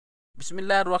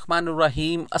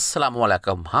बिस्मिल्लाहिर्रहमानिर्रहीम अस्सलाम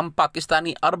वालेकुम। हम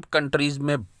पाकिस्तानी अरब कंट्रीज़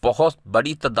में बहुत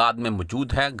बड़ी तादाद में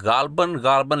मौजूद हैं।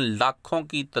 गालबन लाखों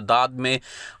की तादाद में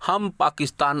हम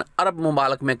पाकिस्तान अरब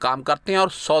ममालिक में काम करते हैं और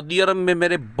सऊदी अरब में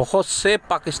मेरे बहुत से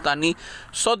पाकिस्तानी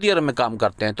सऊदी अरब में काम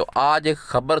करते हैं। तो आज एक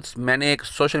ख़बर मैंने एक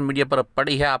सोशल मीडिया पर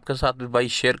पढ़ी है, आपके साथ भी भाई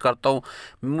शेयर करता हूँ।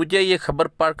 मुझे ये ख़बर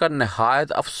पढ़कर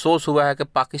नहायत अफसोस हुआ है कि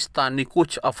पाकिस्तानी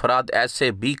कुछ अफराद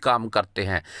ऐसे भी काम करते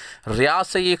हैं। रियाद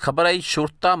से ये खबर आई,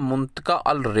 शुरता मुंतका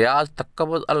अल रियाज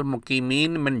तकब्बुज अल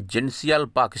मुकीमीन मिन जिनसिया अल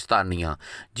पाकिस्तानिया।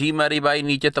 जी मेरी भाई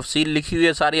नीचे तफसील लिखी हुई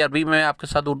है, सारी अरबी में आपके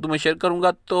साथ उर्दू में शेयर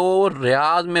करूंगा। तो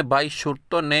रियाज में भाई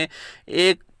शुरतों ने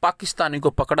एक पाकिस्तानी को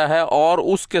पकड़ा है और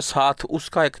उसके साथ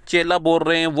उसका एक चेला बोल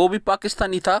रहे हैं, वो भी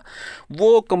पाकिस्तानी था।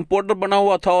 वो कंपाउंडर बना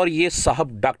हुआ था और ये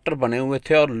साहब डॉक्टर बने हुए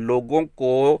थे और लोगों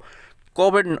को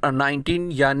कोविड-19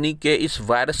 यानी कि इस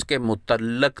वायरस के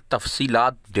मुतल्लक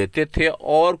तफसीलात देते थे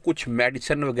और कुछ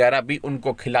मेडिसिन वगैरह भी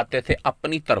उनको खिलाते थे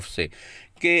अपनी तरफ से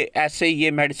कि ऐसे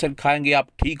ये मेडिसिन खाएंगे आप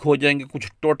ठीक हो जाएंगे। कुछ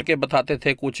टोटके बताते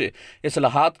थे, कुछ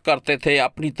इस्लाहात करते थे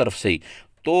अपनी तरफ से ही।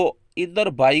 तो इधर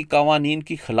भाई कवानीन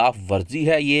की खिलाफ वर्जी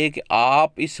है ये कि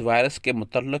आप इस वायरस के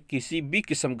मुतल्लक किसी भी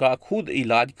किस्म का खुद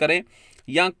इलाज करें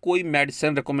या कोई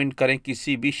मेडिसिन रिकमेंड करें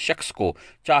किसी भी शख्स को,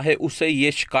 चाहे उसे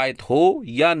ये शिकायत हो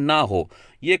या ना हो।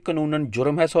 ये कानूनन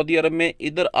जुर्म है सऊदी अरब में।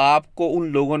 इधर आपको उन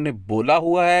लोगों ने बोला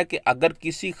हुआ है कि अगर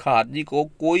किसी खारजी को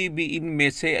कोई भी इनमें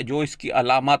से जो इसकी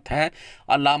अलामत हैं,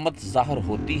 अलामत ज़ाहिर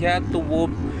होती है, तो वो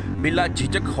बिला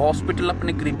झिझक हॉस्पिटल,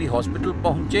 अपने करीबी हॉस्पिटल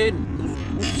पहुँचे।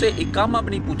 उससे इकामा भी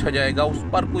नहीं पूछा जाएगा, उस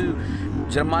पर कोई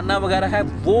जुर्माना वगैरह है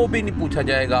वो भी नहीं पूछा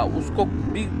जाएगा। उसको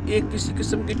भी एक किसी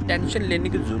किस्म की टेंशन लेने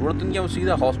की ज़रूरत नहीं है। वो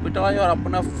सीधा हॉस्पिटल आए और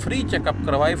अपना फ्री चेकअप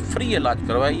करवाए, फ्री इलाज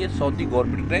करवाए। ये सऊदी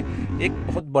गवर्नमेंट ने एक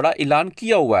बहुत बड़ा ऐलान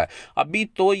किया हुआ है। अभी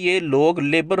तो ये लोग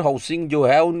लेबर हाउसिंग जो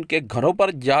है उनके घरों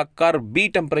पर जाकर भी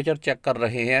टेम्परेचर चेक कर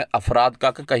रहे हैं अफराद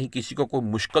का कि कहीं किसी को कोई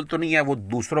मुश्किल तो नहीं है, वो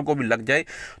दूसरों को भी लग जाए।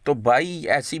 तो भाई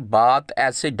ऐसी बात,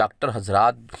 ऐसे डॉक्टर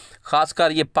हजरात,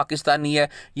 ख़ासकर ये पाकिस्तानी है,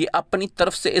 ये अपनी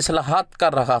तरफ से इस्लाहात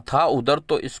कर रहा था उधर,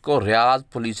 तो इसको रियाद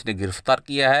पुलिस ने गिरफ्तार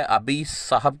किया है। अभी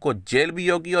साहब को जेल भी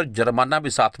होगी और जुर्माना भी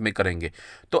साथ में करेंगे।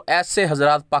 तो ऐसे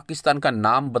हजरात पाकिस्तान का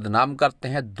नाम बदनाम करते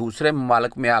हैं दूसरे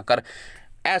ममालिक में आकर।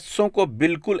 ऐसों को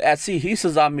बिल्कुल ऐसी ही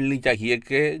सज़ा मिलनी चाहिए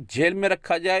कि जेल में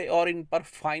रखा जाए और इन पर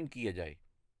फाइन किया जाए।